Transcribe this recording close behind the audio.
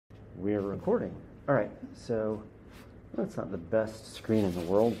We're recording. All right, so that's not the best screen in the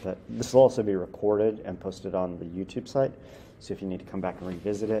world, but this will also be recorded and posted on the YouTube site. So if you need to come back and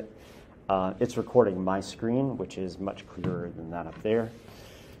revisit it, it's recording my screen, which is much clearer than that up there.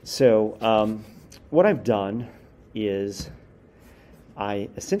 So what I've done is I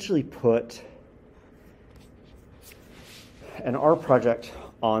essentially put an R project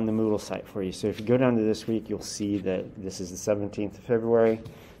on the Moodle site for you. So if you go down to this week, you'll see that this is the 17th of February.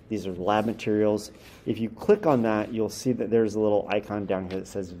 These are lab materials. If you click on that, you'll see that there's a little icon down here that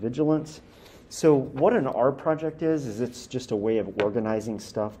says Vigilance. So what an R project is it's just a way of organizing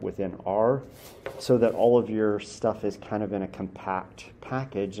stuff within R so that all of your stuff is kind of in a compact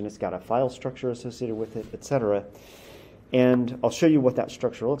package and it's got a file structure associated with it, etc. And I'll show you what that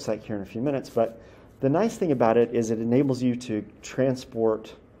structure looks like here in a few minutes, but the nice thing about it is it enables you to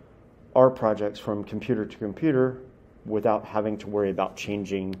transport R projects from computer to computer without having to worry about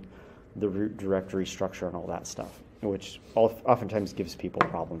changing the root directory structure and all that stuff, which oftentimes gives people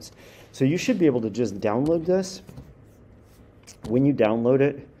problems. So you should be able to just download this. When you download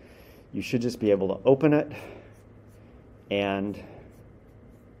it, you should just be able to open it, and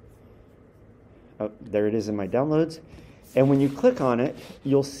there it is in my downloads. And when you click on it,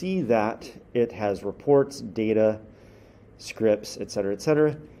 you'll see that it has reports, data, scripts, etc.,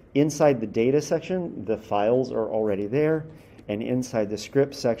 etc. Inside the data section, the files are already there. And inside the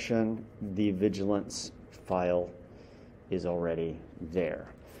script section, the Vigilance file is already there.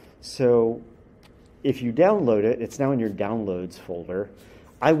 So if you download it, it's now in your downloads folder.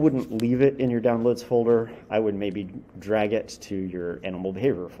 I wouldn't leave it in your downloads folder. I would maybe drag it to your animal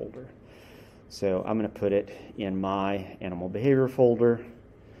behavior folder. So I'm going to put it in my animal behavior folder,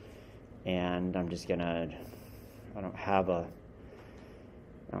 and I'm just going to, I don't have a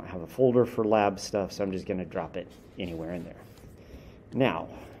folder for lab stuff, so I'm just going to drop it anywhere in there. Now,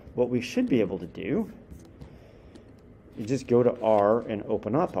 what we should be able to do, you just go to R and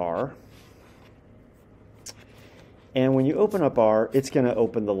open up R. And when you open up R, it's going to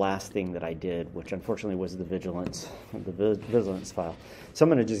open the last thing that I did, which unfortunately was the Vigilance file. So I'm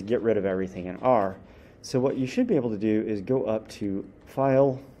going to just get rid of everything in R. So what you should be able to do is go up to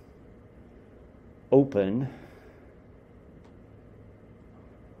File, Open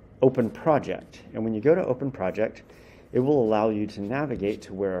Project. And when you go to Open Project, it will allow you to navigate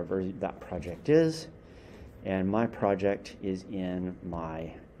to wherever that project is. And my project is in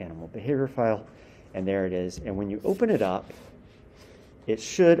my animal behavior file. And there it is. And when you open it up, it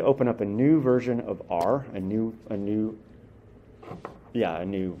should open up a new version of R, a new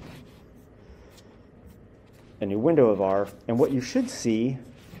window of R. And what you should see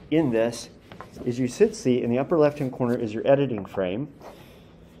in this is you should see in the upper left-hand corner is your editing frame.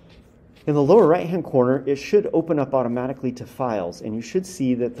 In the lower right-hand corner, it should open up automatically to files, and you should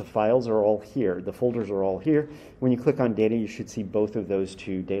see that the files are all here. The folders are all here. When you click on data, you should see both of those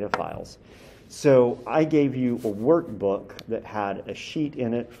two data files. So I gave you a workbook that had a sheet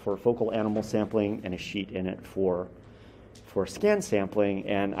in it for focal animal sampling and a sheet in it for scan sampling,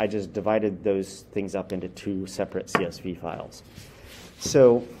 and I just divided those things up into two separate CSV files.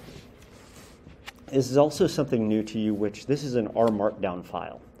 So this is also something new to you, which this is an R Markdown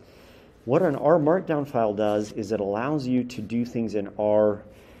file. What an R Markdown file does is it allows you to do things in R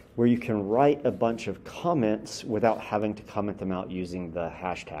where you can write a bunch of comments without having to comment them out using the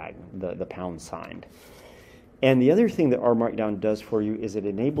hashtag, the pound sign. And the other thing that R Markdown does for you is it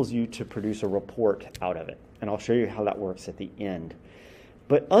enables you to produce a report out of it. And I'll show you how that works at the end.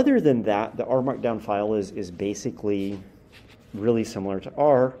 But other than that, the R Markdown file is basically really similar to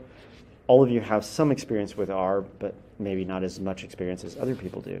R. All of you have some experience with R, but maybe not as much experience as other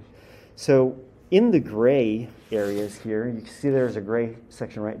people do. So in the gray areas here, you can see there's a gray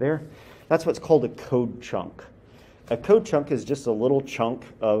section right there. That's what's called a code chunk. A code chunk is just a little chunk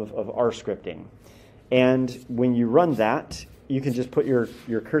of R scripting. And when you run that, you can just put your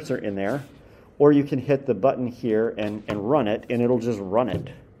cursor in there, or you can hit the button here and run it, and it'll just run it.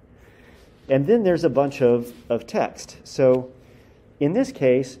 And then there's a bunch of text. So in this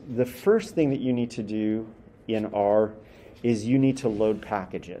case, the first thing that you need to do in R is you need to load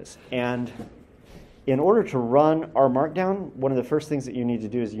packages. And in order to run R Markdown, one of the first things that you need to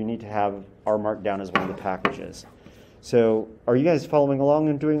do is you need to have R Markdown as one of the packages. So are you guys following along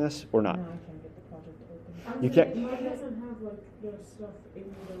and doing this or not? No, I can't get the project open. You can't? Mine doesn't have like the stuff in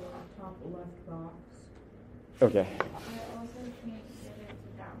the top left box. Okay. I also can't get it to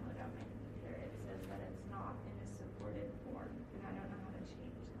download on my computer. It says that it's not in a supported form, and I don't know how to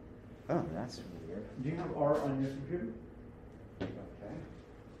change that. Oh, that's weird. Do you have R on your computer? Okay.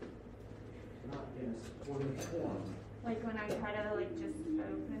 Not in a supported form. Like when I try to like just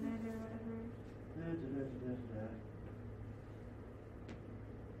open it or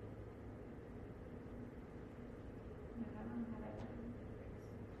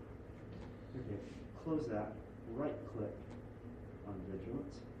close that, right click on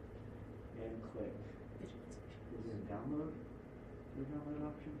Vigilance, and click. Is there a download? Is there a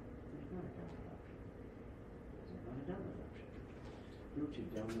download option? There's not a download option. Is there not a download option? Go to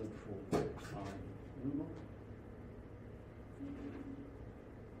download folder on Google.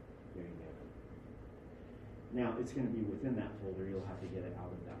 There you go. Now it's going to be within that folder. You'll have to get it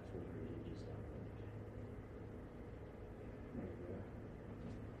out of that folder that you just downloaded. There you go.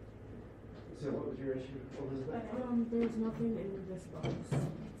 So what was your issue, Elizabeth? There's nothing in this box for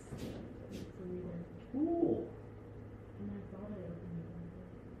me to. Cool. And I thought I opened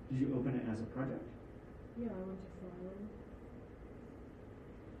it. Did you open it as a project? Yeah, I went to file.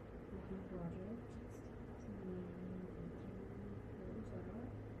 Open project. Close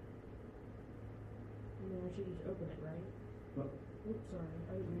that. And then I should just open it, right? What? Oops, sorry.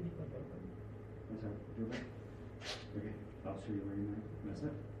 I didn't mean to click open. I'm sorry. Go back. Okay. I'll show you where you messed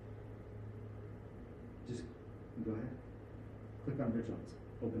up. Just go ahead. Click on Vigilance.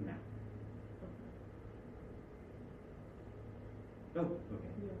 Open now. Oh,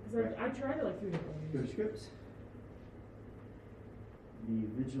 okay. Yeah, because I tried it like 3 different ways. Go to scripts. The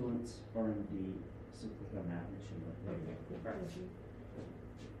Vigilance RMD. So click on that and it should look. Okay, cool. All right. Thank you.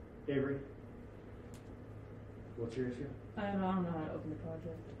 Avery, what's your issue? I don't know how to open the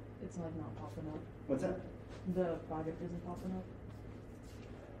project. It's like not popping up. What's that? The project isn't popping up.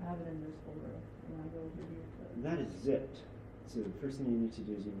 I have it in this folder and I go over here to That is zipped. So the first thing you need to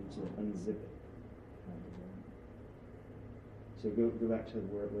do is you need to unzip it. try to do it. So go back to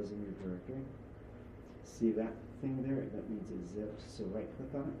where it was in your directory. See that thing there? That means it's zipped. So right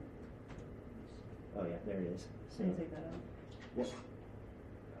click on it. Oh yeah, there it is. So Can you take that out? yep.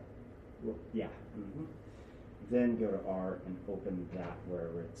 Well, yeah. Mm-hmm. Then go to R and open that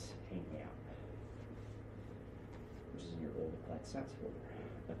wherever it's hanging out, which is in your old applied stats folder,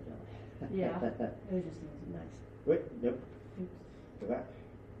 evidently. Yeah. It was just easy. Nice. Wait, nope. Oops. Go back.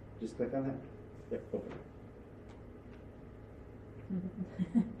 Just click on that. Yep, open it.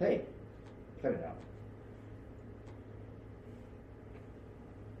 Hey, cut it out.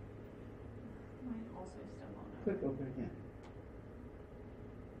 Mine also still won't open. Click open again.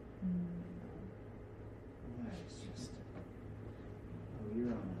 Mm. That is just. Oh,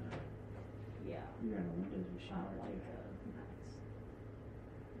 you're on a Yeah. Windows machine. I don't aren't like you? Macs.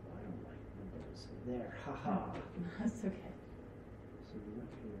 I don't like Windows. There, haha. That's okay. So we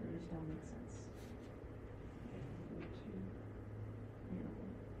went It here. just don't make sense. And we went to. Yeah.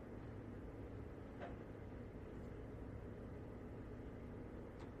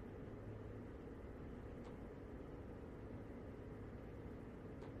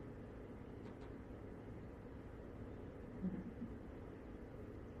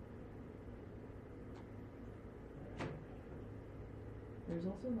 There's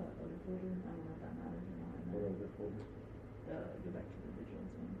also that other folder. I don't know if that matters or not. Where other folder? Go back to the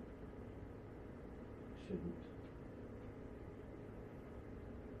Vigilance one. Shouldn't.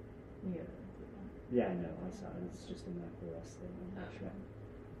 Yeah. Yeah, I know. I saw it. It's just a Mac OS thing. I'm not sure.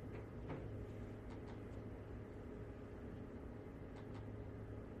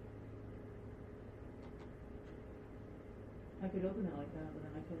 I could open it like that, but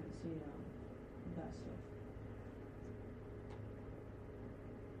then I couldn't see that stuff.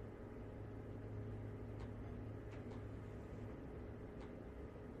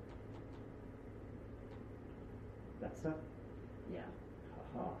 That stuff? Yeah.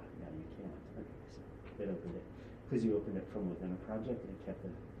 Haha. Yeah, you can't. Okay, so it opened it. Because you opened it from within a project, it kept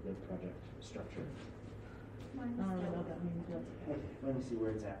the project structure. Mine's I don't still know what that open. means, but Hey, let me see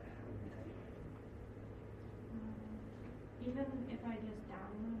where it's at. Even if I just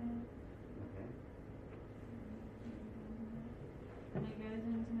download it, Okay. and it goes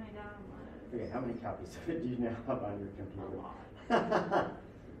into my downloads. Okay, how many copies of it do you now have on your A computer? lot.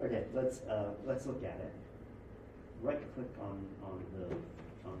 Okay, let's look at it. Right click on the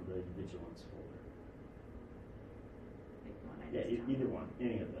Vigilance folder. Like one I Yeah, just either downloaded. one.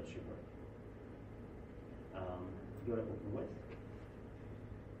 Any of those should work. Go to open with.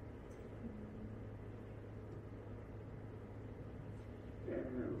 There,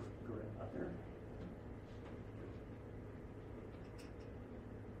 go to other.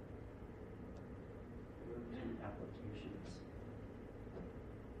 Go to applications.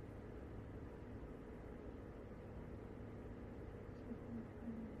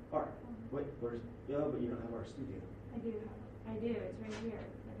 Alright, wait, where's, oh, but you don't have our studio. I do, it's right here,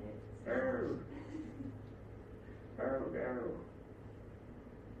 but it's. Oh. Oh, no.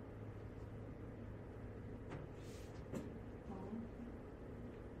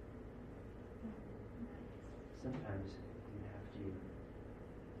 Sometimes you have to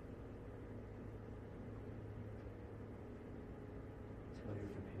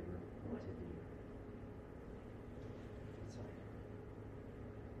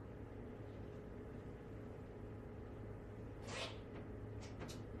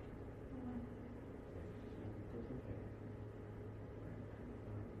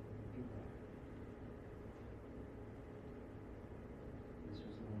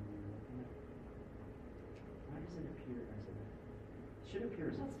should appear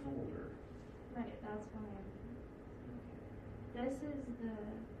as a That's fine. folder. Right, that's fine. This is the,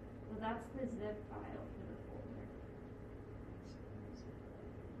 well, that's the zip file for the folder.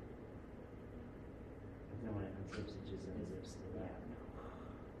 And then when it unzips, it just unzips to that.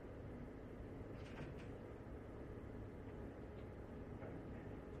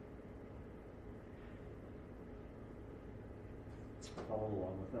 Follow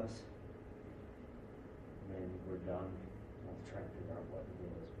along with us. When we're done, we'll try to figure out what the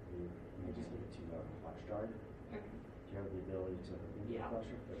deal is with you. Let me just give it to flash drive. Okay. Do you have the ability to open the Yeah. flash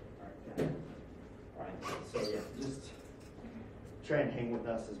drive? Alright, so yeah, just try and hang with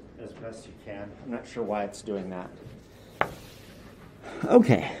us as best you can. I'm not sure why it's doing that.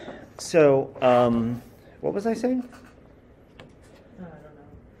 Okay, so what was I saying? I don't know.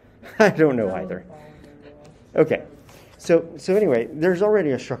 I don't know I either. wasn't following very well. Okay, so anyway, there's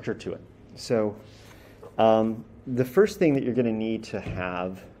already a structure to it. So the first thing that you're going to need to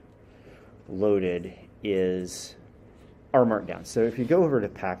have loaded is R Markdown. So if you go over to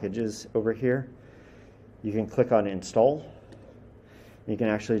Packages over here, you can click on Install. You can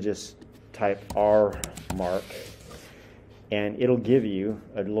actually just type R Mark, and it'll give you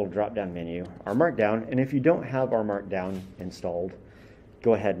a little drop-down menu, R Markdown. And if you don't have R Markdown installed,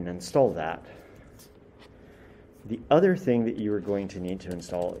 go ahead and install that. The other thing that you are going to need to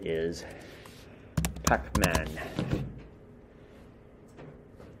install is Pacman.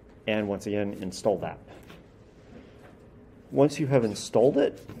 And once again, install that. Once you have installed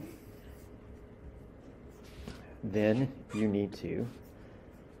it, then you need to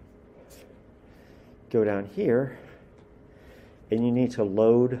go down here and you need to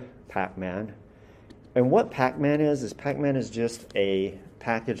load Pacman. And what Pacman is just a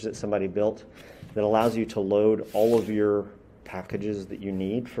package that somebody built that allows you to load all of your packages that you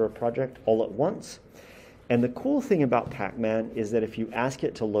need for a project all at once. And the cool thing about Pacman is that if you ask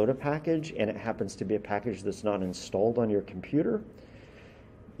it to load a package and it happens to be a package that's not installed on your computer,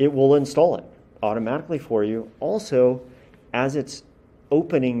 it will install it automatically for you. Also, as it's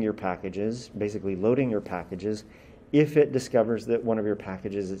opening your packages, basically loading your packages, if it discovers that one of your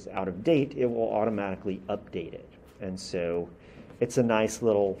packages is out of date, it will automatically update it. And so it's a nice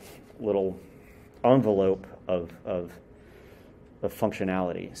little envelope of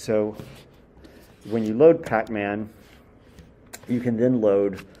functionality. So when you load Pacman, you can then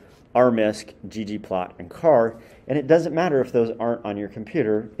load RMISC, ggplot, and CAR, and it doesn't matter if those aren't on your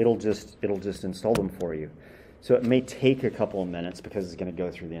computer. It'll just install them for you. So it may take a couple of minutes because it's going to go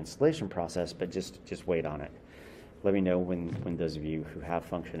through the installation process, but just wait on it. Let me know when those of you who have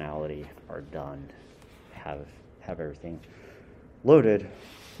functionality are done, have everything loaded.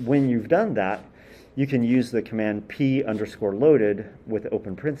 When you've done that, you can use the command p_loaded with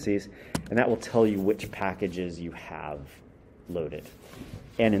open parentheses, and that will tell you which packages you have loaded.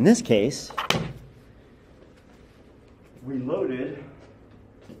 And in this case, we loaded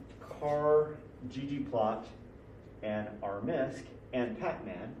CAR, ggplot, and RMISC, and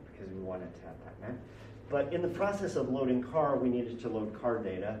Pacman, because we wanted to have Pacman. But in the process of loading CAR, we needed to load CAR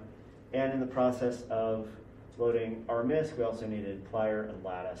data. And in the process of loading RMISC, we also needed plier and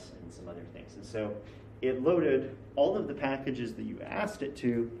lattice and some other things. And so it loaded all of the packages that you asked it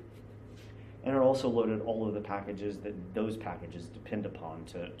to, and it also loaded all of the packages that those packages depend upon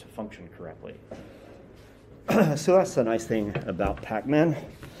to function correctly. So that's the nice thing about Pacman.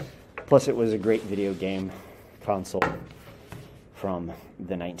 Plus it was a great video game console from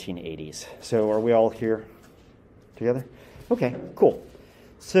the 1980s. So are we all here together? Okay, cool.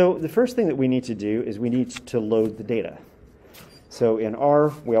 So the first thing that we need to do is we need to load the data. So in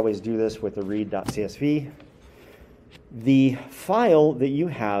R, we always do this with the read.csv. The file that you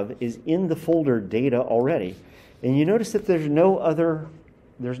have is in the folder data already. And you notice that there's no other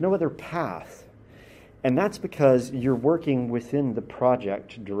path. And that's because you're working within the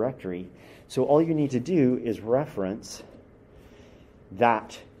project directory. So all you need to do is reference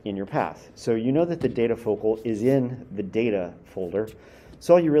that in your path. So you know that the data focal is in the data folder.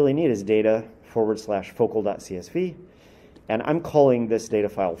 So all you really need is data/focal.csv. And I'm calling this data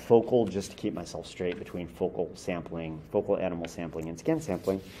file focal just to keep myself straight between focal sampling, focal animal sampling, and scan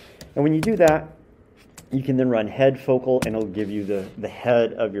sampling. And when you do that, you can then run head focal, and it'll give you the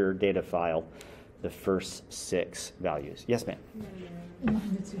head of your data file, the first 6 values. Yes, ma'am?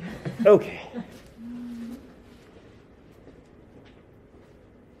 Okay.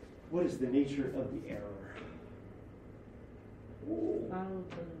 What is the nature of the error? File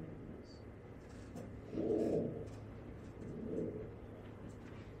terminations.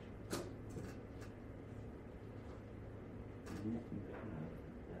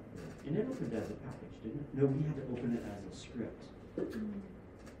 It never opened as a package, didn't it? No, we had to open it as a script. Okay.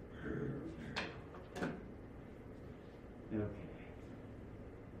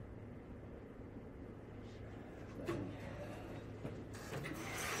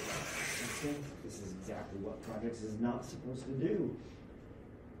 Okay, this is exactly what projects is not supposed to do.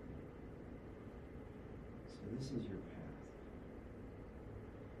 So this is your path.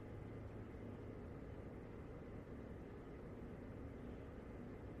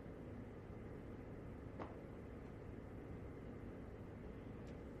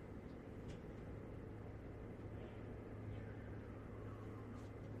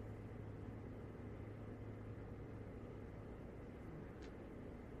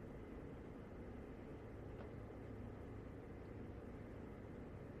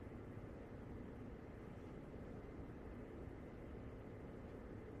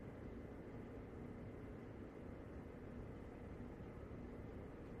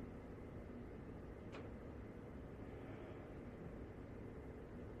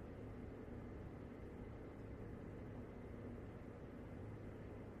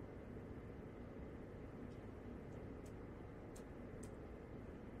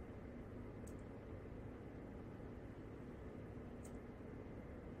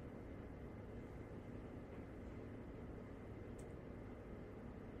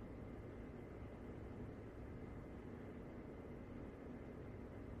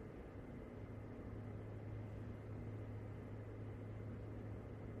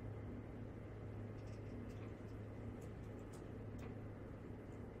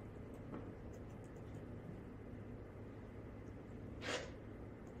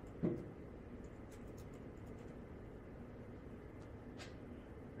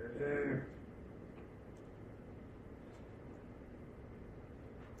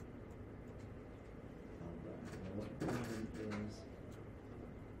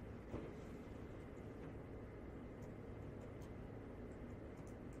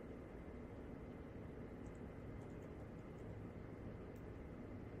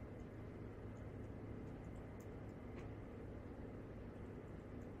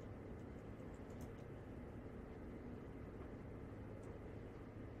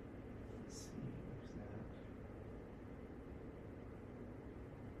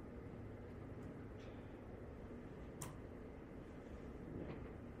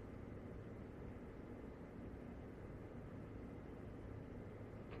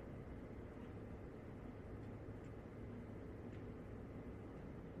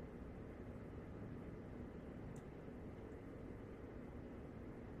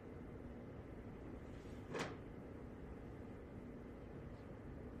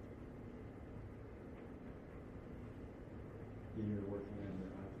 You're working on your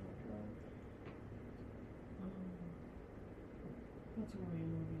iPhone drive. That's where I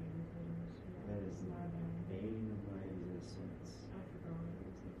am over here. That is the my bad. bane of my existence. I forgot. That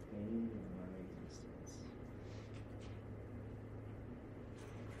is the bane of my existence.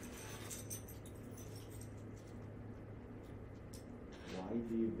 Why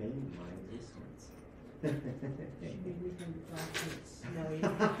do you bane my existence? She made me think the it's snowy.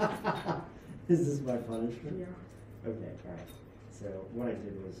 Is this my punishment? Yeah. Okay, alright. So what I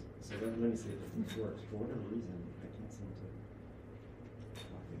did was, so let me see if this works. For whatever reason, I can't seem to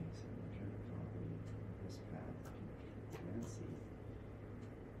copy. So I'm trying to copy this path to Nancy.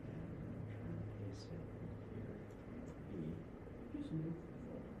 And I'm trying to paste it in here. Just move.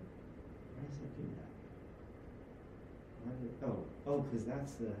 Why does it do that? Why did, oh, because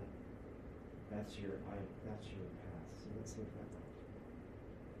that's your path. So let's see if that works.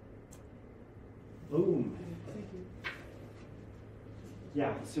 Boom. Thank you.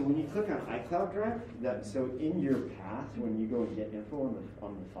 Yeah, so when you click on iCloud Drive, so in your path, when you go and get info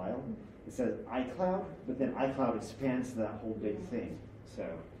on the file, it says iCloud, but then iCloud expands to that whole big thing.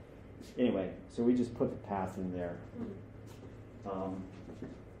 So anyway, so we just put the path in there. I'm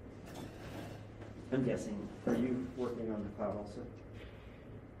guessing, are you working on the cloud also?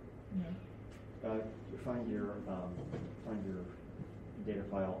 No. Find your data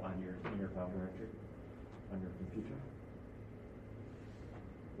file in your file directory on your computer.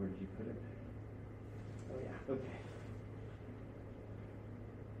 Where did you put it? Oh yeah, okay.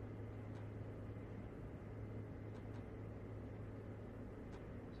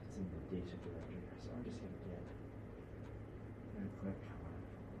 So it's in the data directory. So I'm just gonna get and click.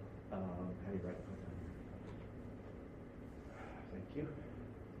 How do you right click on here? Thank you.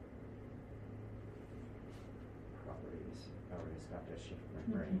 Properties. I already stopped that shift in my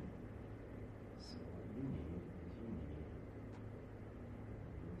brain. So what you need is this whole thing.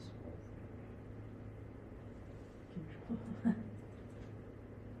 Control.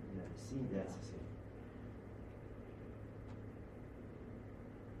 Yeah, see, that's the same.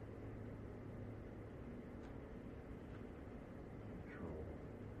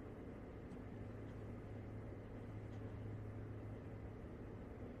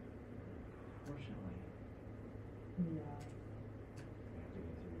 unfortunately, Yeah. we have to go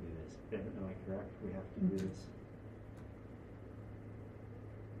through and do this. Am I correct? We have to do Mhm. this.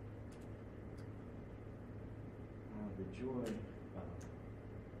 The joy of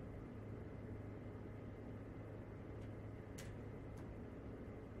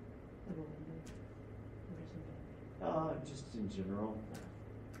The window. Or something. just in general,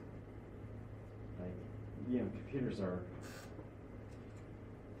 like, you know, computers are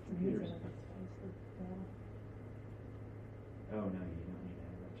computers. Oh no, you don't need to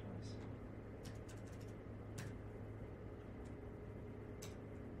have that choice.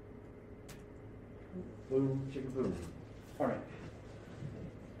 Boom, chicka boom. All right.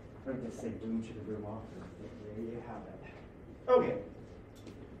 I'm going to say boom, chicka boom off. There you have it. Okay.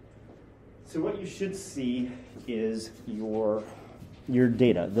 So what you should see is your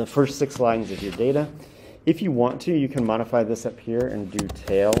data, the first 6 lines of your data. If you want to, you can modify this up here and do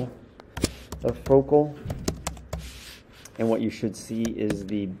tail of focal. And what you should see is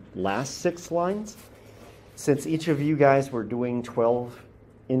the last 6 lines. Since each of you guys were doing 12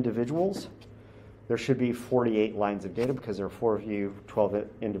 individuals, there should be 48 lines of data because there are 4 of you, 12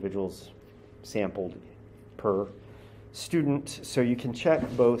 individuals sampled per student. So you can check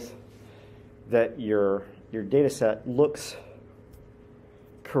both that your data set looks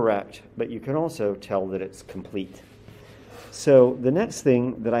correct, but you can also tell that it's complete. So the next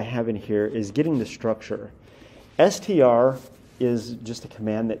thing that I have in here is getting the structure. str is just a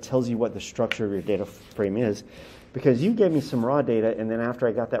command that tells you what the structure of your data frame is, because you gave me some raw data, and then after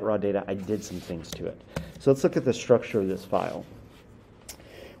I got that raw data, I did some things to it. So let's look at the structure of this file.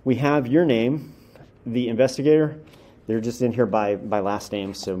 We have your name, the investigator. They're just in here by last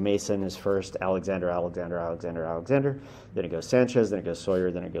name, so Mason is first, Alexander. Then it goes Sanchez, then it goes Sawyer,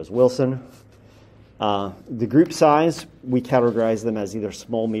 then it goes Wilson. The group size, we categorize them as either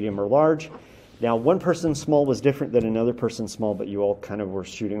small, medium, or large. Now, one person small was different than another person small, but you all kind of were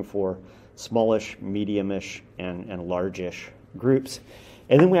shooting for smallish, mediumish, and largish groups.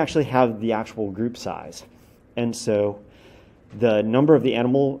 And then we actually have the actual group size. And so the number of the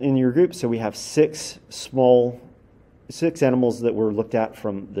animal in your group, so we have 6 animals that were looked at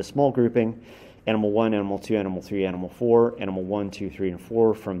from the small grouping: animal 1, animal 2, animal 3, animal 4, animal 1, 2, 3, and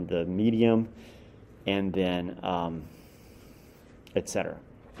 4 from the medium, and then etc.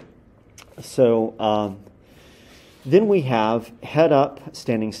 So then we have head up,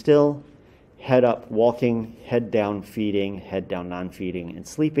 standing still, head up, walking, head down, feeding, head down, non-feeding, and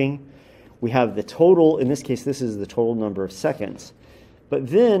sleeping. We have the total, in this case, this is the total number of seconds. But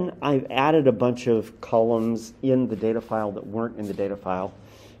then I've added a bunch of columns in the data file that weren't in the data file,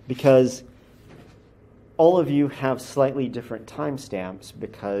 because all of you have slightly different timestamps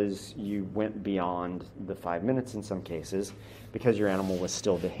because you went beyond the 5 minutes in some cases because your animal was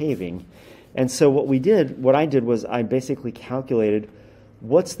still behaving. And so what I did was I basically calculated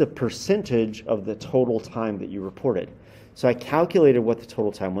what's the percentage of the total time that you reported. So I calculated what the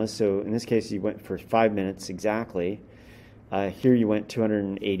total time was. So in this case, you went for 5 minutes exactly. Here you went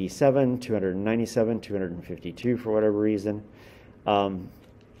 287, 297, 252 for whatever reason. And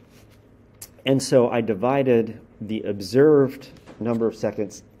so I divided the observed number of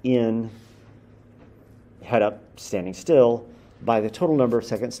seconds in head up, standing still, by the total number of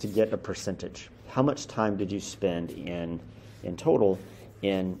seconds to get a percentage. How much time did you spend in total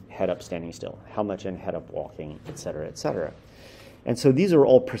in head up, standing still? How much in head up, walking, et cetera, et cetera? And so these are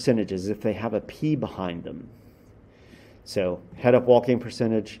all percentages if they have a P behind them. So head up, walking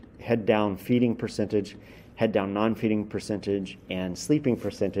percentage, head down, feeding percentage, head down, non-feeding percentage, and sleeping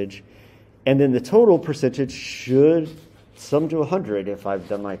percentage. And then the total percentage should sum to 100 if I've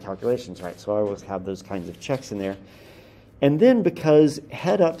done my calculations right. So I always have those kinds of checks in there. And then because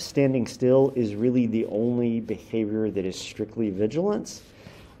head up, standing still is really the only behavior that is strictly vigilance,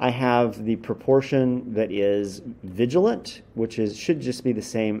 I have the proportion that is vigilant, which should just be the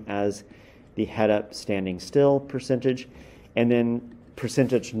same as the head up, standing still percentage. And then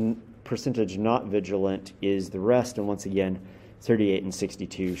percentage not vigilant is the rest. And once again, 38 and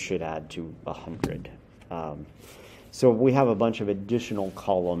 62 should add to 100. So we have a bunch of additional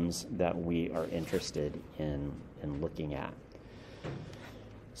columns that we are interested in looking at.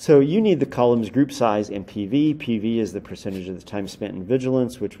 So you need the columns group size and PV. PV is the percentage of the time spent in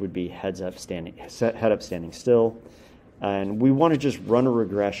vigilance, which would be head up, standing still. And we want to just run a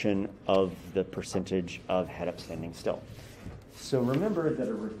regression of the percentage of head up, standing still. So remember that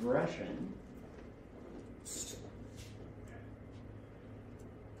a regression,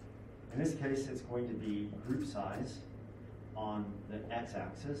 in this case, it's going to be group size on the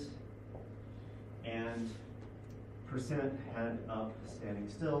x-axis and percent head up, standing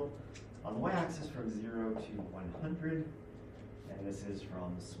still On the y-axis from 0 to 100, and this is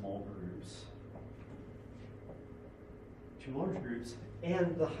from small groups to large groups.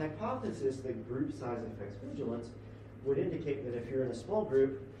 And the hypothesis that group size affects vigilance would indicate that if you're in a small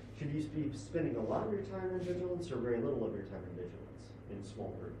group, should you be spending a lot of your time in vigilance or very little of your time in vigilance in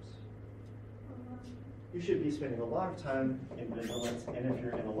small groups? You should be spending a lot of time in vigilance, and if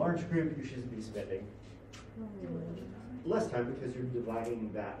you're in a large group, you should be spending less time because you're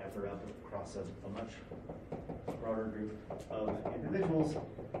dividing that effort up across a much broader group of individuals.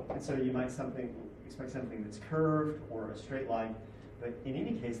 And so you might expect something that's curved or a straight line, but in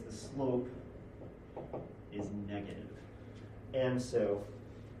any case, the slope is negative. And so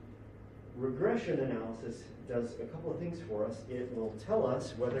regression analysis does a couple of things for us. It will tell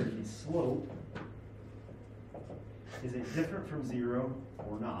us whether the slope is it different from 0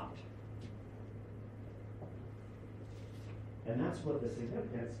 or not. And that's what the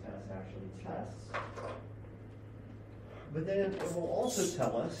significance test actually tests. But then it will also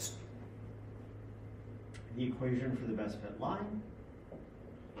tell us the equation for the best fit line.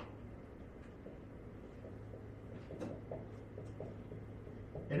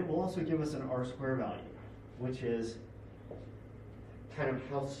 And it will also give us an R-square value, which is kind of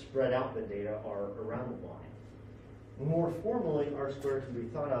how spread out the data are around the line. More formally, R-square can be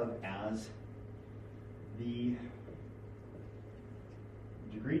thought of as the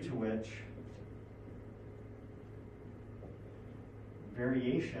degree to which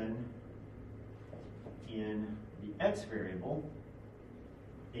variation in the x variable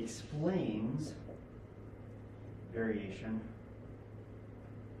explains variation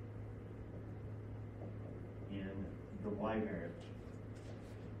in the y variable.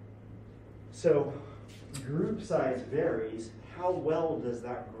 So group size varies. How well does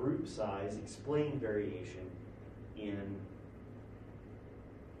that group size explain variation in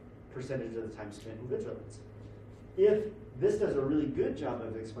percentage of the time spent in vigilance? If this does a really good job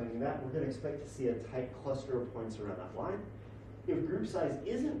of explaining that, we're going to expect to see a tight cluster of points around that line. If group size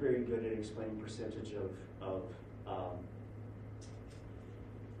isn't very good at explaining percentage of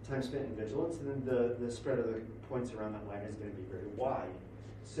time spent in vigilance, then the spread of the points around that line is going to be very wide.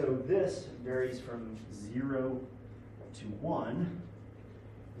 So this varies from 0 to 1.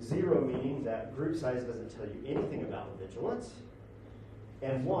 0 meaning that group size doesn't tell you anything about vigilance,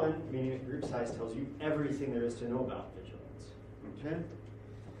 and 1 meaning that group size tells you everything there is to know about vigilance. Okay?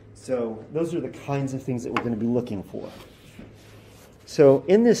 So those are the kinds of things that we're going to be looking for. So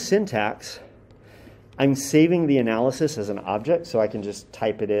in this syntax, I'm saving the analysis as an object, so I can just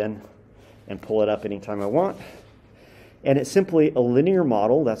type it in and pull it up anytime I want. And it's simply a linear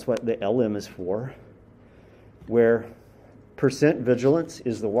model, that's what the LM is for, where percent vigilance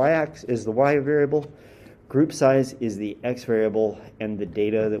is the y-axis, is the y variable, group size is the x variable, and the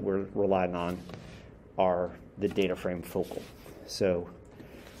data that we're relying on are the data frame focal. So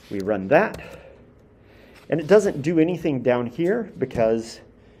we run that, and it doesn't do anything down here because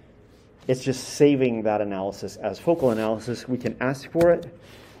it's just saving that analysis as focal analysis. We can ask for it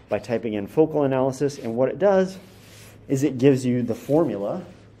by typing in focal analysis, and what it does is it gives you the formula.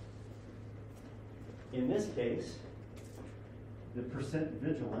 In this case, the percent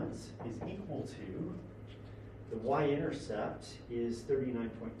vigilance is equal to, the y-intercept is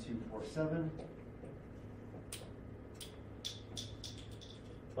 39.247.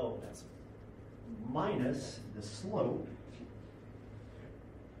 Oh, that's minus the slope,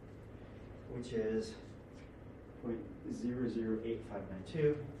 which is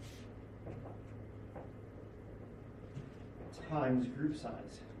 0.008592 times group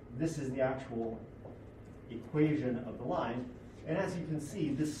size. This is the actual equation of the line. And as you can see,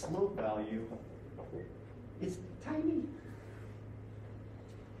 this slope value is tiny.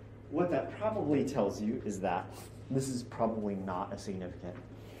 What that probably tells you is that this is probably not a significant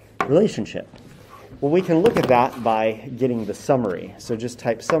relationship. Well, we can look at that by getting the summary. So just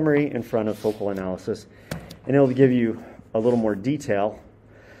type summary in front of focal analysis, and it'll give you a little more detail.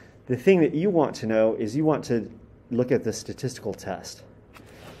 The thing that you want to know is you want to look at the statistical test.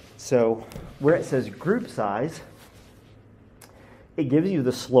 So where it says group size, it gives you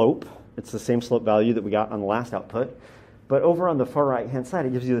the slope. It's the same slope value that we got on the last output. But over on the far right-hand side,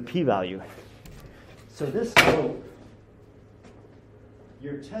 it gives you the p-value. So this slope,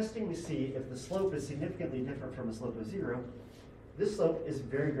 you're testing to see if the slope is significantly different from a slope of 0. This slope is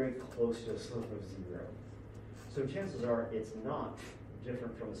very, very close to a slope of 0. So chances are it's not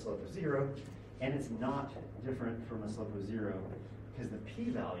different from a slope of 0, and it's not different from a slope of 0 because the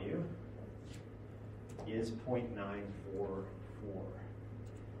p-value is 0.944.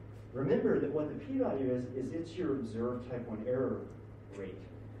 Remember that what the p-value is it's your observed type 1 error rate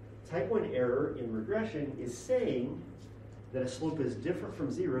type 1 error in regression is saying that a slope is different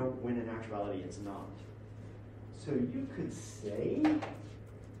from 0 when in actuality it's not. So you could say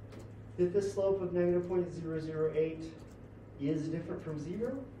that the slope of negative 0.008 is different from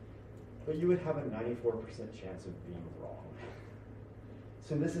 0, but you would have a 94% chance of being wrong.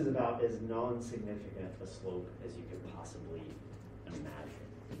 So this is about as non-significant a slope as you could possibly imagine.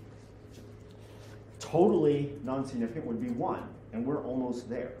 Totally non-significant would be 1, and we're almost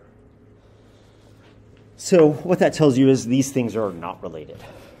there. So what that tells you is these things are not related.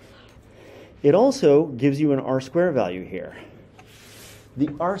 It also gives you an R-square value here. The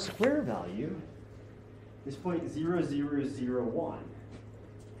R-square value is 0.0001.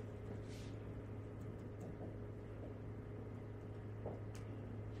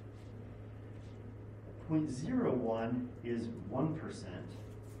 0.01 is 1%.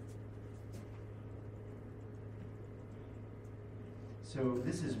 So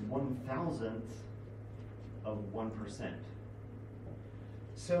this is 1,000th of 1%.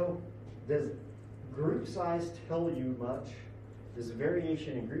 So does group size tell you much? Does the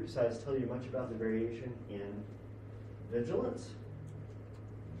variation in group size tell you much about the variation in vigilance?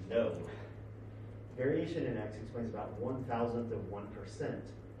 No. Variation in X explains about 1,000th of 1%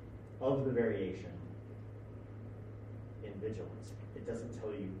 of the variation in vigilance. It doesn't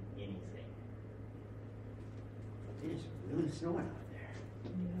tell you anything. It is really snowing out there.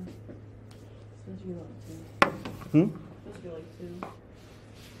 Yeah. Supposed to be like 2. Supposed to be like 2.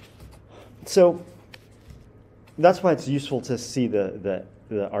 So that's why it's useful to see the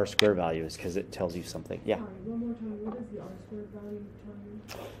R-square values, because it tells you something. Yeah? Sorry, one more time. What does the R-squared value tell you?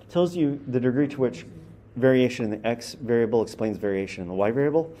 It tells you the degree to which variation in the X variable explains variation in the Y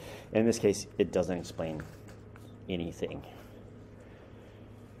variable. In this case, it doesn't explain anything.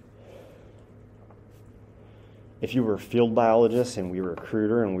 If you were a field biologist and we were a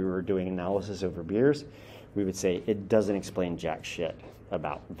recruiter and we were doing analysis over beers, we would say it doesn't explain jack shit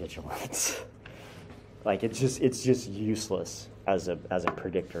about vigilance. Like it's just useless as a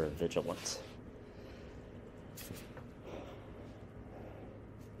predictor of vigilance.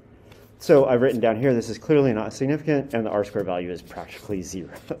 So I've written down here, this is clearly not significant, and the R-square value is practically 0.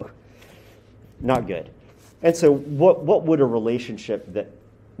 Not good. And so what would a relationship that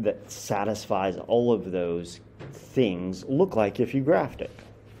satisfies all of those things look like if you graphed it?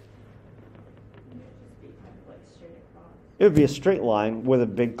 It would be a straight line with a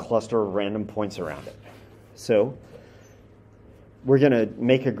big cluster of random points around it. So we're going to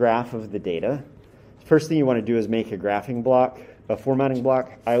make a graph of the data. First thing you want to do is make a graphing block, a formatting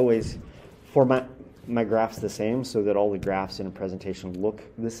block. I always format my graphs the same so that all the graphs in a presentation look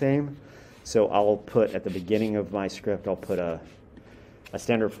the same. So I'll put at the beginning of my script, I'll put a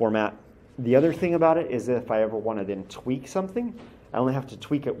standard format. The other thing about it is that if I ever want to then tweak something, I only have to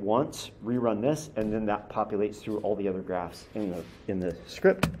tweak it once, rerun this, and then that populates through all the other graphs in the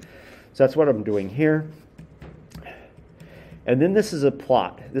script. So that's what I'm doing here. And then this is a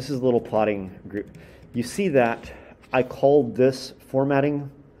plot. This is a little plotting group. You see that I called this formatting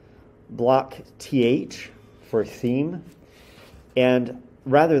block TH for theme. And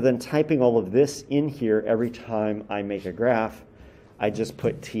rather than typing all of this in here every time I make a graph, I just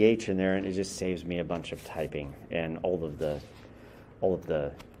put TH in there and it just saves me a bunch of typing and all of the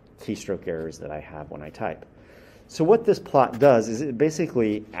keystroke errors that I have when I type. So what this plot does is it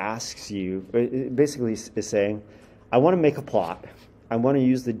basically is saying, I want to make a plot. I want to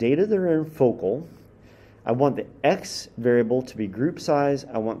use the data that are in focal. I want the X variable to be group size.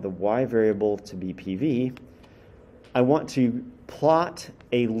 I want the Y variable to be PV. I want to plot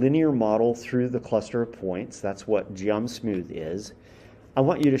a linear model through the cluster of points. That's what geom_smooth is. I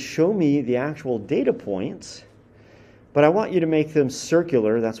want you to show me the actual data points, but I want you to make them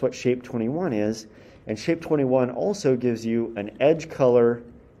circular. That's what shape 21 is. And shape 21 also gives you an edge color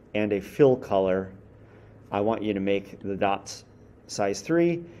and a fill color. I want you to make the dots size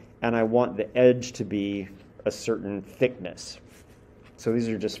 3, and I want the edge to be a certain thickness. So these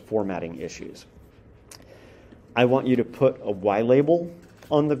are just formatting issues. I want you to put a Y label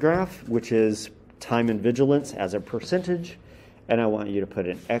on the graph, which is time and vigilance as a percentage, and I want you to put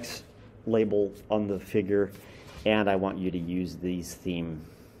an X label on the figure, and I want you to use these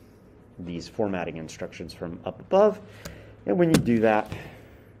formatting instructions from up above. And when you do that,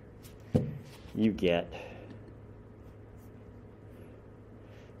 you get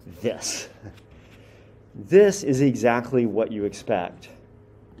this. This is exactly what you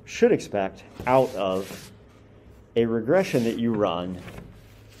should expect out of a regression that you run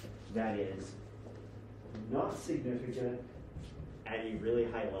that is not significant at a really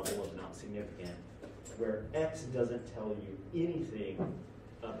high level of not significant, where X doesn't tell you anything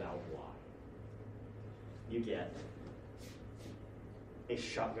about why. You get a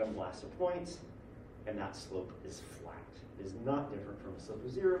shotgun blast of points, and that slope is flat. It is not different from a slope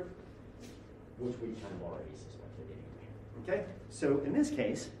of 0, which we kind of already suspected anyway. Okay, so in this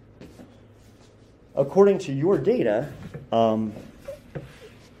case, according to your data,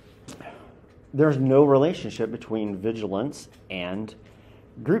 there's no relationship between vigilance and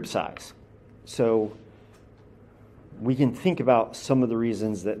group size. So we can think about some of the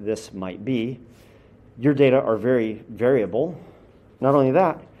reasons that this might be. Your data are very variable. Not only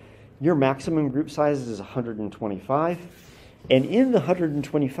that, your maximum group size is 125. And in the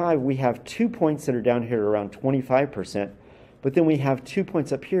 125, we have 2 points that are down here around 25%, but then we have 2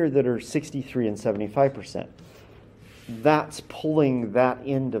 points up here that are 63 and 75%. That's pulling that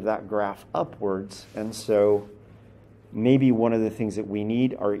end of that graph upwards, and so maybe one of the things that we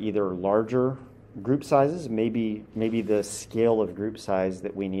need are either larger group sizes, maybe the scale of group size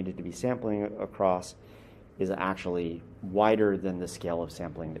that we needed to be sampling across is actually wider than the scale of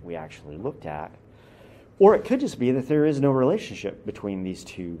sampling that we actually looked at. Or it could just be that there is no relationship between these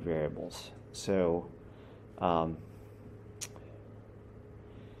two variables. So that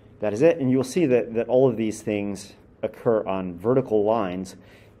is it. And you'll see that all of these things occur on vertical lines.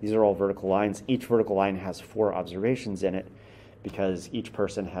 These are all vertical lines. Each vertical line has 4 observations in it because each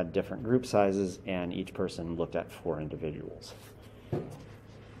person had different group sizes and each person looked at 4 individuals.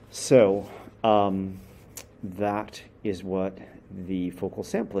 So that is what the focal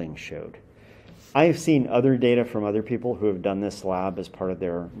sampling showed. I have seen other data from other people who have done this lab as part of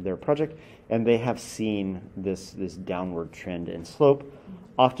their project, and they have seen this downward trend in slope.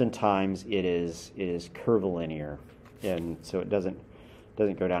 Oftentimes it is curvilinear, and so it doesn't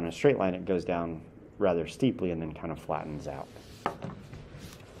go down in a straight line. It goes down rather steeply and then kind of flattens out.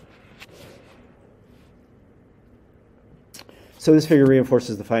 So this figure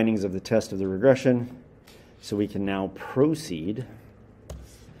reinforces the findings of the test of the regression. So we can now proceed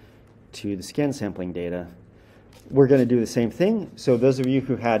to the scan sampling data. We're going to do the same thing. So those of you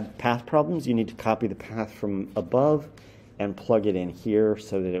who had path problems, you need to copy the path from above and plug it in here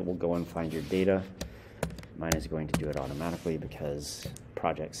so that it will go and find your data. Mine is going to do it automatically because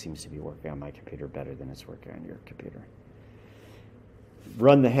project seems to be working on my computer better than it's working on your computer.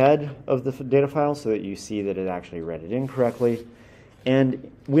 Run the head of the data file so that you see that it actually read it in correctly.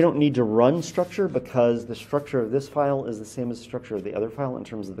 And we don't need to run structure because the structure of this file is the same as the structure of the other file in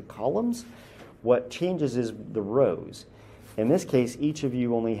terms of the columns. What changes is the rows. In this case, each of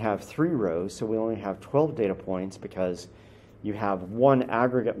you only have 3 rows, so we only have 12 data points because you have one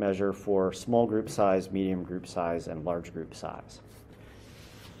aggregate measure for small group size, medium group size, and large group size.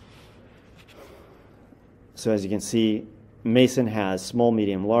 So as you can see, Mason has small,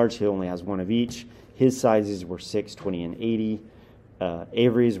 medium, large. He only has 1 of each. His sizes were 6, 20, and 80.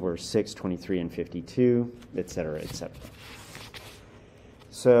 Avery's were 6, 23, and 52, et cetera, et cetera.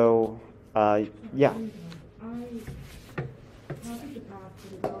 So, yeah. I copied the path,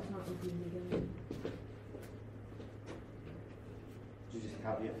 but it's not repeating again. Did you just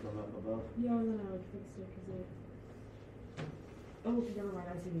copy it from up above? Yeah, and then I would fix it because it. Oh, never mind.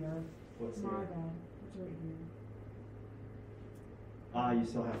 I see the error. What's the My error? bad. It's right here. You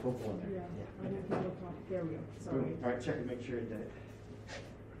still have focal in there. Yeah. I didn't put no copy. There we go. Sorry. Boom. All right, check and make sure it did it.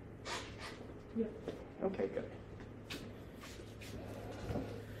 Yeah. Okay, good.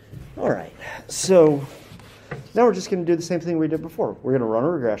 All right, so now we're just going to do the same thing we did before. We're going to run a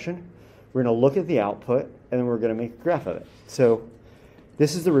regression. We're going to look at the output, and then we're going to make a graph of it. So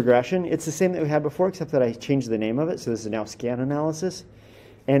this is the regression. It's the same that we had before, except that I changed the name of it. So this is now scan analysis.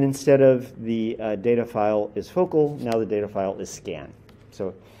 And instead of the data file is focal, now the data file is scan.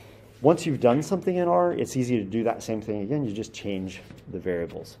 So once you've done something in R, it's easy to do that same thing again. You just change the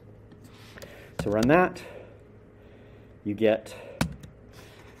variables. So run that. You get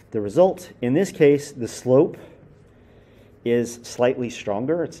the result. In this case, the slope is slightly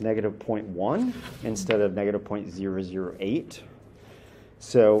stronger. It's negative 0.1 instead of negative 0.008.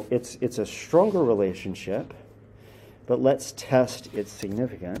 So it's a stronger relationship, but let's test its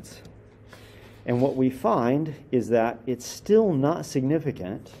significance. And what we find is that it's still not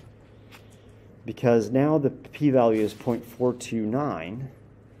significant because now the p-value is 0.429.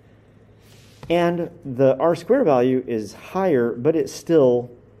 And the R-squared value is higher, but it's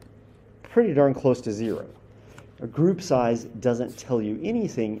still pretty darn close to 0. A group size doesn't tell you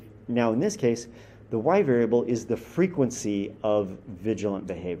anything. Now, in this case, the Y variable is the frequency of vigilant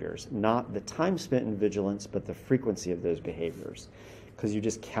behaviors, not the time spent in vigilance, but the frequency of those behaviors, because you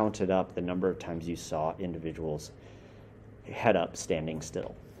just counted up the number of times you saw individuals head up standing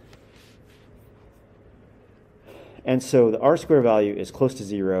still. And so the R-square value is close to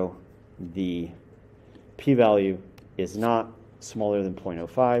 0. The p-value is not smaller than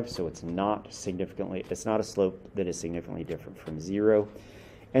 0.05, so it's not a slope that is significantly different from 0.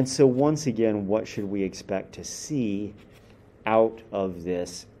 And so once again, what should we expect to see out of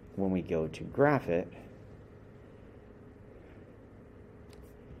this when we go to graph it?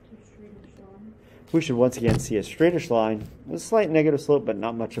 We should once again see a straightish line with a slight negative slope, but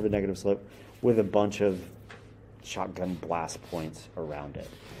not much of a negative slope, with a bunch of shotgun blast points around it.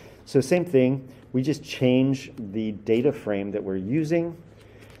 So same thing, we just change the data frame that we're using.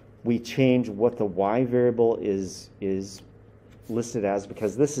 We change what the y variable is listed as,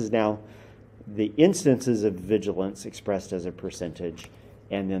 because this is now the instances of vigilance expressed as a percentage,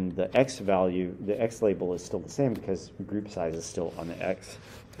 and then the x value, the x label is still the same because group size is still on the x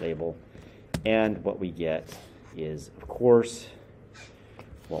label. And what we get is, of course,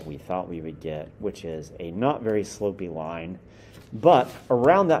 what we thought we would get, which is a not very slopey line. But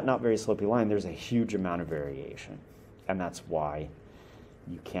around that not very slopey line, there's a huge amount of variation. And that's why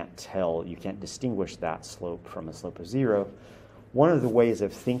you can't distinguish that slope from a slope of 0. One of the ways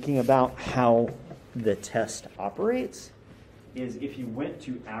of thinking about how the test operates is if you went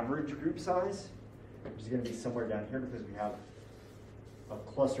to average group size, which is going to be somewhere down here because we have a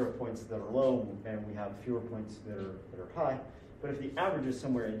cluster of points that are low and we have fewer points that are high. But if the average is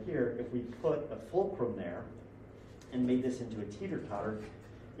somewhere in here, if we put a fulcrum there and made this into a teeter-totter,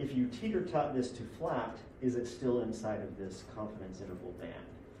 if you teeter-tot this to flat, is it still inside of this confidence interval band?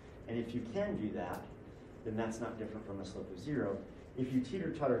 And if you can do that, then that's not different from a slope of 0. If you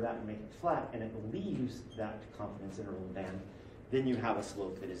teeter-totter that and make it flat and it leaves that confidence interval band, then you have a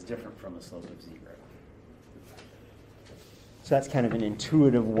slope that is different from a slope of 0. So that's kind of an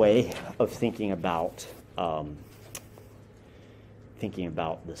intuitive way of thinking about the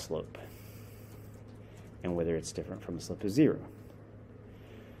slope and whether it's different from a slope of 0.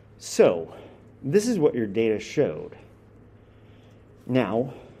 So this is what your data showed.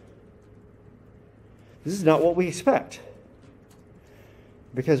 Now, this is not what we expect,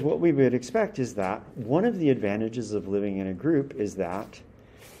 because what we would expect is that one of the advantages of living in a group is that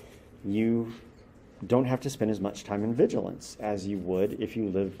you don't have to spend as much time in vigilance as you would if you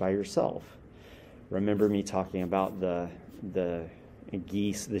lived by yourself. Remember me talking about the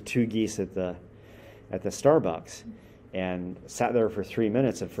geese, the 2 geese at the Starbucks, and sat there for 3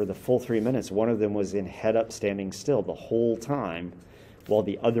 minutes, and for the full 3 minutes, one of them was in head up standing still the whole time while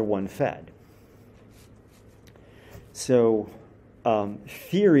the other one fed. So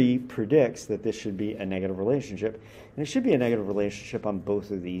theory predicts that this should be a negative relationship, and it should be a negative relationship on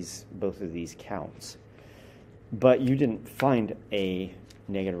both of these counts. But you didn't find a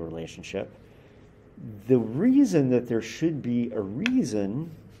negative relationship. The reason that there should be a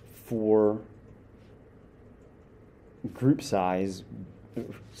reason for group size,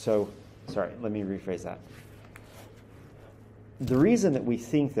 let me rephrase that. The reason that we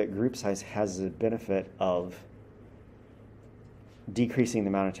think that group size has the benefit of decreasing the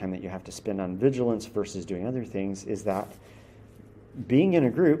amount of time that you have to spend on vigilance versus doing other things is that being in a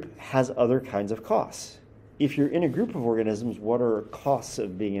group has other kinds of costs. If you're in a group of organisms, what are costs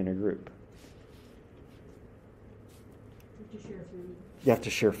of being in a group? You have to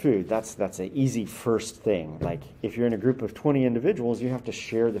share food. That's an easy first thing. Like if you're in a group of 20 individuals, you have to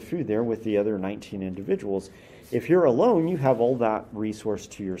share the food there with the other 19 individuals. If you're alone, you have all that resource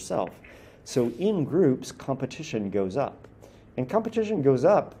to yourself. So in groups, competition goes up. And competition goes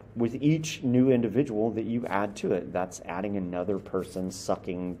up with each new individual that you add to it. That's adding another person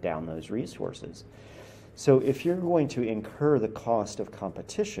sucking down those resources. So if you're going to incur the cost of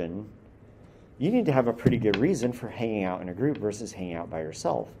competition, you need to have a pretty good reason for hanging out in a group versus hanging out by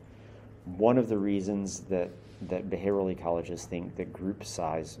yourself. One of the reasons that behavioral ecologists think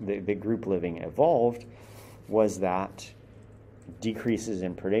that group living evolved was that decreases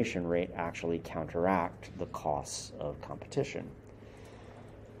in predation rate actually counteract the costs of competition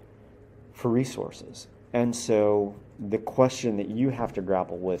for resources. And so the question that you have to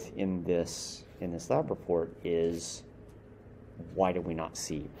grapple with in this lab report is, why do we not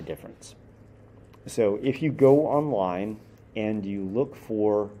see a difference? So if you go online and you look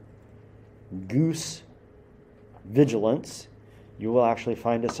for goose vigilance, you will actually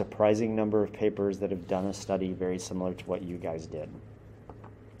find a surprising number of papers that have done a study very similar to what you guys did.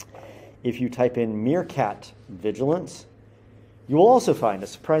 If you type in meerkat vigilance, you will also find a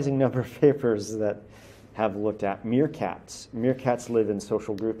surprising number of papers that have looked at meerkats. Meerkats live in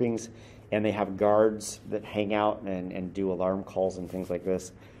social groupings, and they have guards that hang out and do alarm calls and things like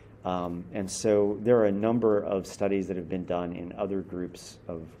this. And so there are a number of studies that have been done in other groups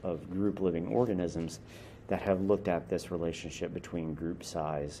of group living organisms that have looked at this relationship between group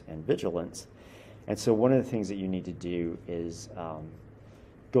size and vigilance. And so one of the things that you need to do is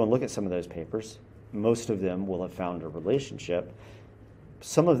go and look at some of those papers. Most of them will have found a relationship.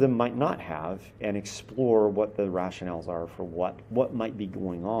 Some of them might not have, and explore what the rationales are for what might be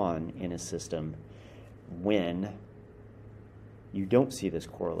going on in a system when you don't see this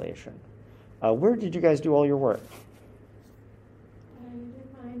correlation. Where did you guys do all your work? I did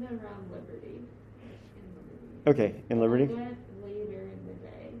mine around Liberty. Okay, in Liberty? I went later in the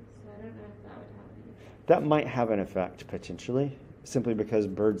day, so I don't know if that would have any effect. That might have an effect, potentially, simply because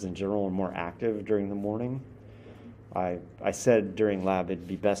birds in general are more active during the morning. I said during lab it'd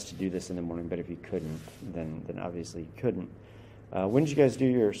be best to do this in the morning, but if you couldn't, then obviously you couldn't. When did you guys do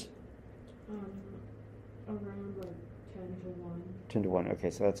yours? Around like 10 to 1. 10 to 1.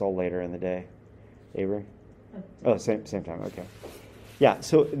 Okay, so that's all later in the day. Avery? Oh, same time. Okay. Yeah,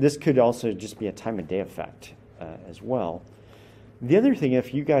 so this could also just be a time of day effect as well. The other thing,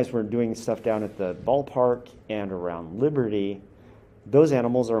 if you guys were doing stuff down at the ballpark and around Liberty, those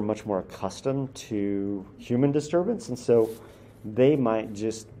animals are much more accustomed to human disturbance, and so they might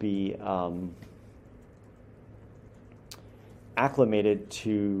just be acclimated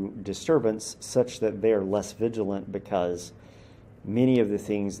to disturbance such that they are less vigilant, because many of the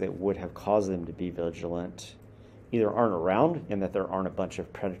things that would have caused them to be vigilant either aren't around, and that there aren't a bunch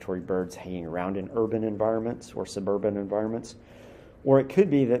of predatory birds hanging around in urban environments or suburban environments, or it could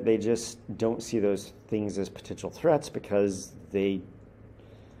be that they just don't see those things as potential threats because they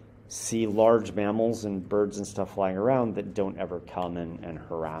see large mammals and birds and stuff flying around that don't ever come and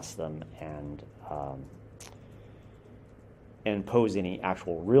harass them and pose any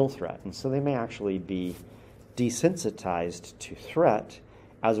actual real threat. And so they may actually be desensitized to threat.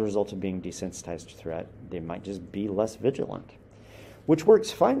 As a result of being desensitized to threat, they might just be less vigilant, which works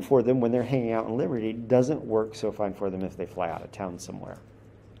fine for them when they're hanging out in Liberty. Doesn't work so fine for them if they fly out of town somewhere.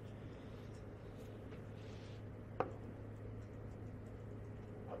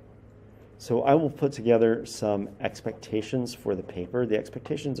 So I will put together some expectations for the paper. The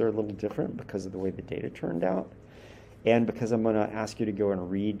expectations are a little different because of the way the data turned out, and because I'm going to ask you to go and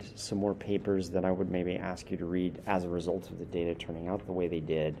read some more papers than I would maybe ask you to read as a result of the data turning out the way they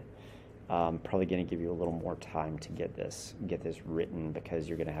did. Probably going to give you a little more time to get this written, because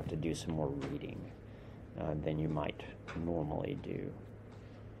you're going to have to do some more reading than you might normally do.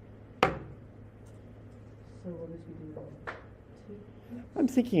 So what did you do? 2? I'm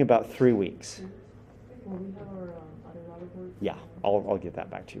thinking about 3 weeks. Well, we have our other lab report. Yeah, I'll get that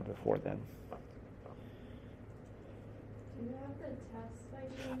back to you before then. Do you have the tests I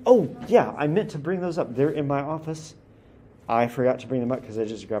gave? Oh, yeah, I meant to bring those up. They're in my office. I forgot to bring them up because I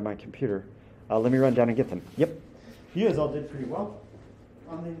just grabbed my computer. Let me run down and get them. Yep. You guys all did pretty well.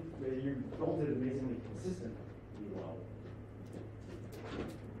 You all did amazingly consistently well.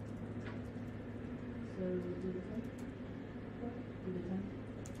 So do the 10? Do the 10?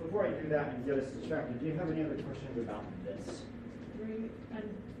 Before I do that and get us distracted, do you have any other questions about this? 3, and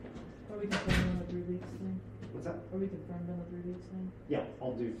are we confirmed on the 3 weeks thing? What's that? Are we confirmed on the 3 weeks thing? Yeah,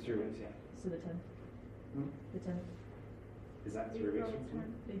 I'll do 3 weeks, yeah. So the 10? The 10? Is that 3 April weeks?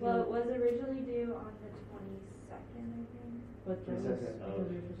 10th. Well, it was originally due on the 22nd, I think. But that was 22nd because of-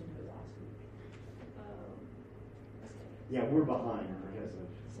 we were supposed to do it last week. Oh. Yeah, we're behind because of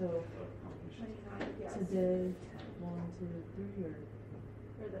So competition. 29th, yes. today, 1, 2, 3, or?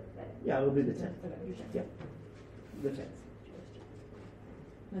 For the 5th. Yeah, it'll be the 10th. Okay, you're 10. Yep, the 10th.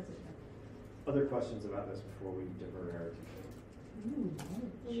 That's it. Other questions about this before we divert our attention? Ooh,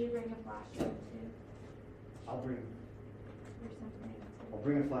 Will you bring a flash drive too, I'll bring or something?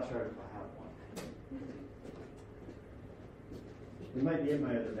 a flash drive if I have one. It might be in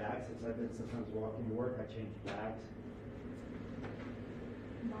my other bag, since I've been sometimes walking to work, I change bags.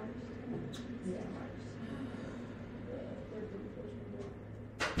 March. Yeah. March. They're pretty close to it.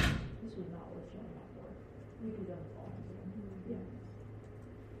 This was not worth showing up for. We could have done it all. Yeah.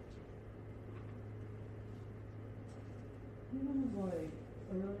 Even was like,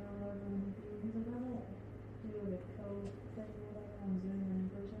 earlier on, he's like, I don't do like a code thing or whatever on Zoom and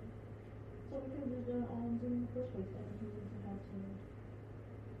in person. So we could have just done it all on Zoom in the first place, then he wouldn't have to.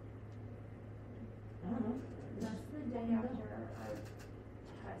 I don't know. That's the day after our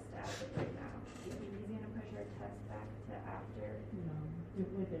test as of right now. He's gonna push our test back to after. No.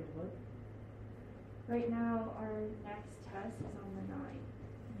 Wait, they what? Right now, our next test is on the 9th.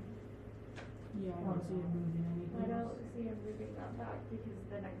 Yeah, I don't see it moving anything. I don't see him moving that back because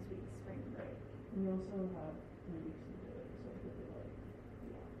the next week's spring break. We also have 3 weeks to do it, so it could be like,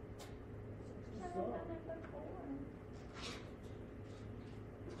 yeah. Never done it before.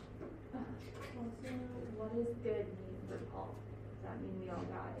 Also, what does good mean for Paul? Does that mean we all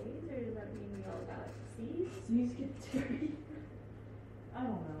got A's, or does that mean we all got C's? C's get dirty. I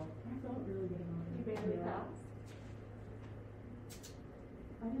don't know. I felt really good on it. You barely Yeah. passed.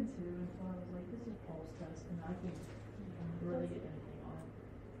 I did too, and so I was like, this is Paul's test, and I can really get anything on it.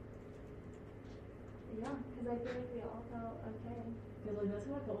 Yeah, because I feel like we all felt okay. Because like that's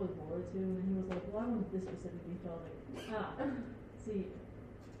how I felt with Laura too, and he was like, well, I want this specific detail. Like, see,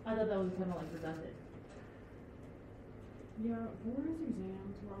 I thought that was kind of like redundant. Yeah, Laura's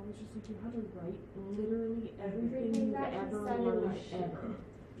exams were always just like you had to write literally everything Everything you that he ever said in learned my shit. ever.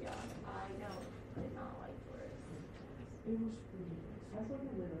 Yeah, I know. Did not like Laura's. It was ridiculous. That's like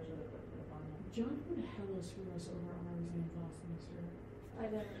a really should have put it on him. John would hell us for us over our exams last semester. I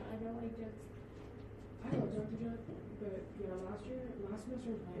know I just, I love Dr. Judd, but yeah, last semester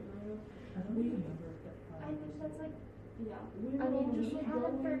was night bio. I don't We- even remember if that. I mean, that's like, yeah. We were I all mean, just we like had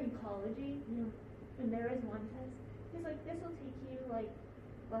it for going. ecology, Yeah. and there was one test. He's like, this will take you like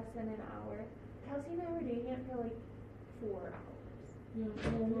less than an hour. Kelsey and I were doing it for like 4 hours. Yeah.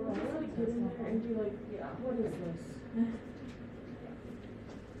 Well, we were just like get in there and be like, Yeah. what is this?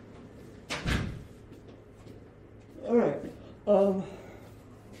 All right.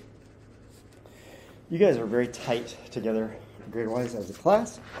 You guys are very tight together, grade-wise, as a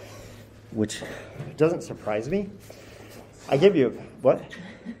class, which doesn't surprise me. I give you what? No,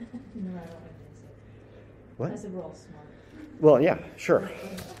 I don't think so. What? I said we're all smart. Well, yeah, sure.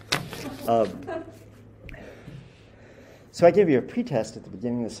 So I gave you a pretest at the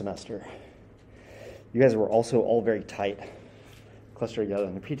beginning of the semester. You guys were also all very tight, clustered together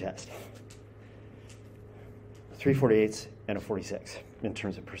in the pretest. 3 48s and a 46 in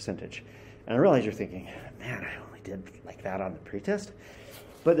terms of percentage. And I realize you're thinking, man, I only did like that on the pretest.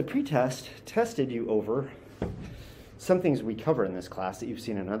 But the pretest tested you over some things we cover in this class that you've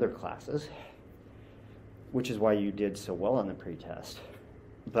seen in other classes, which is why you did so well on the pretest.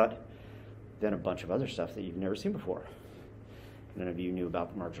 But then a bunch of other stuff that you've never seen before. None of you knew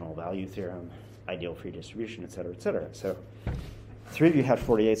about the marginal value theorem, ideal free distribution, et cetera, et cetera. So 3 of you had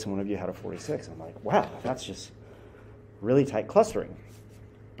 48s and 1 of you had a 46. I'm like, wow, that's just really tight clustering.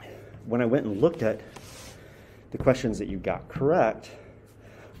 When I went and looked at the questions that you got correct,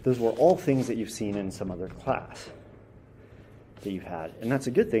 those were all things that you've seen in some other class that you've had. And that's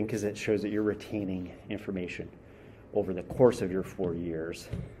a good thing because it shows that you're retaining information over the course of your 4 years.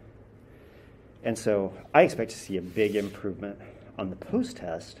 And so I expect to see a big improvement on the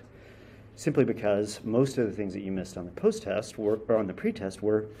post-test simply because most of the things that you missed on the post-test or on the pre-test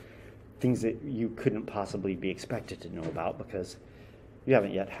were things that you couldn't possibly be expected to know about because you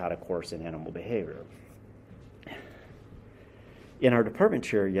haven't yet had a course in animal behavior. In our department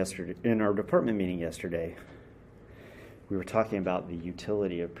meeting yesterday, we were talking about the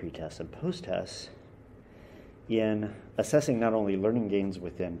utility of pre-tests and post-tests in assessing not only learning gains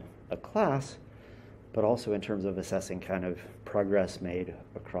within a class, but also in terms of assessing kind of progress made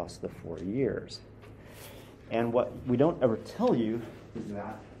across the 4 years. And what we don't ever tell you is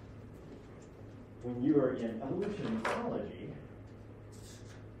that when you are in evolution ecology,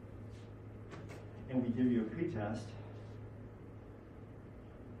 and we give you a pretest,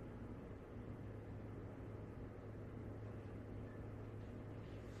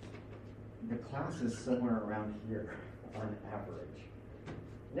 the class is somewhere around here on average.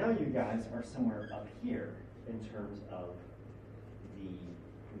 Now you guys are somewhere up here in terms of the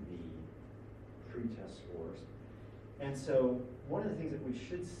pretest scores. And so one of the things that we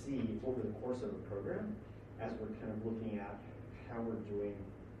should see over the course of a program, as we're kind of looking at how we're doing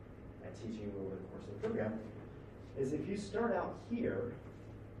at teaching over the course of the program, is if you start out here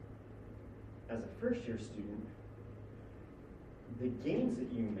as a first-year student, the gains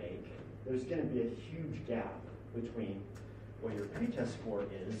that you make, there's going to be a huge gap between what your pretest score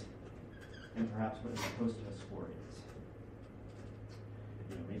is and perhaps what your post-test score is.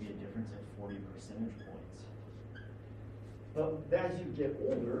 You know, maybe a difference of 40 percentage points. But as you get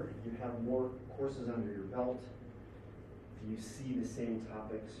older, you have more courses under your belt. You see the same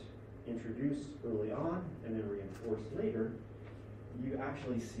topics introduced early on and then reinforced later. You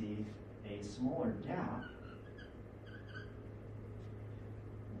actually see a smaller gap.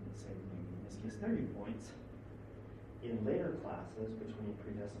 Let's say maybe in this case 30 points in later classes between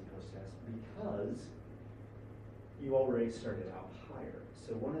pretest and post-test because you already started out higher.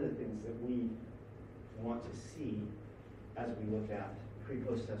 So one of the things that we want to see as we look at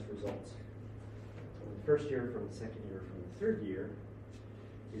pre-post-test results from the first year, from the second year, from the third year,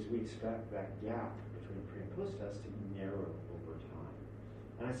 is we expect that gap between pre and post-test to narrow over time.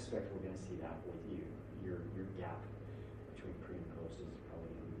 And I suspect we're going to see that with you. Your gap between pre and post is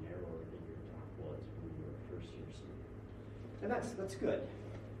probably going to be narrower than your gap was when you were And that's good.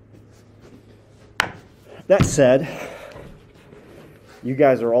 That said, you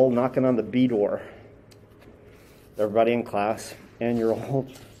guys are all knocking on the B door, everybody in class, and you're all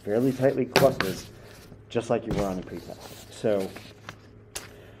fairly tightly clustered, just like you were on the pre-test. So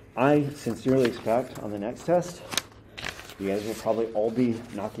I sincerely expect on the next test, you guys will probably all be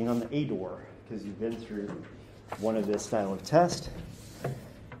knocking on the A door because you've been through one of this style of test.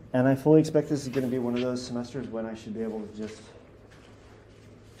 And I fully expect this is going to be one of those semesters when I should be able to just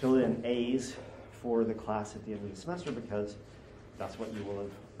fill in A's for the class at the end of the semester because that's what you will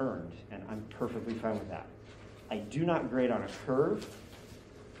have earned. And I'm perfectly fine with that. I do not grade on a curve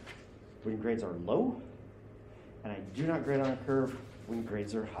when grades are low, and I do not grade on a curve when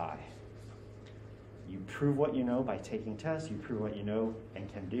grades are high. You prove what you know by taking tests. You prove what you know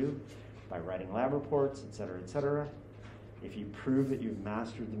and can do by writing lab reports, et cetera, et cetera. If you prove that you've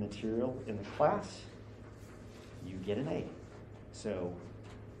mastered the material in the class, you get an A. So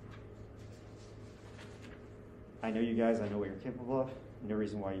I know you guys, I know what you're capable of. No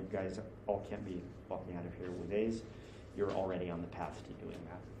reason why you guys all can't be walking out of here with A's. You're already on the path to doing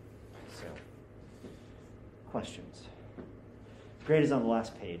that. So, questions? Grade is on the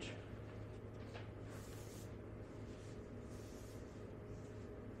last page.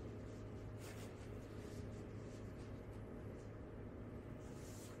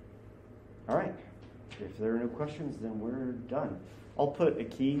 All right, if there are no questions, then we're done. I'll put a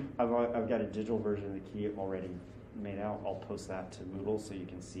key, I've got a digital version of the key already made out. I'll post that to Moodle so you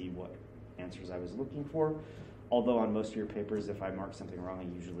can see what answers I was looking for. Although on most of your papers, if I mark something wrong,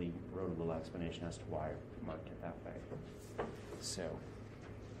 I usually wrote a little explanation as to why I marked it that way. So.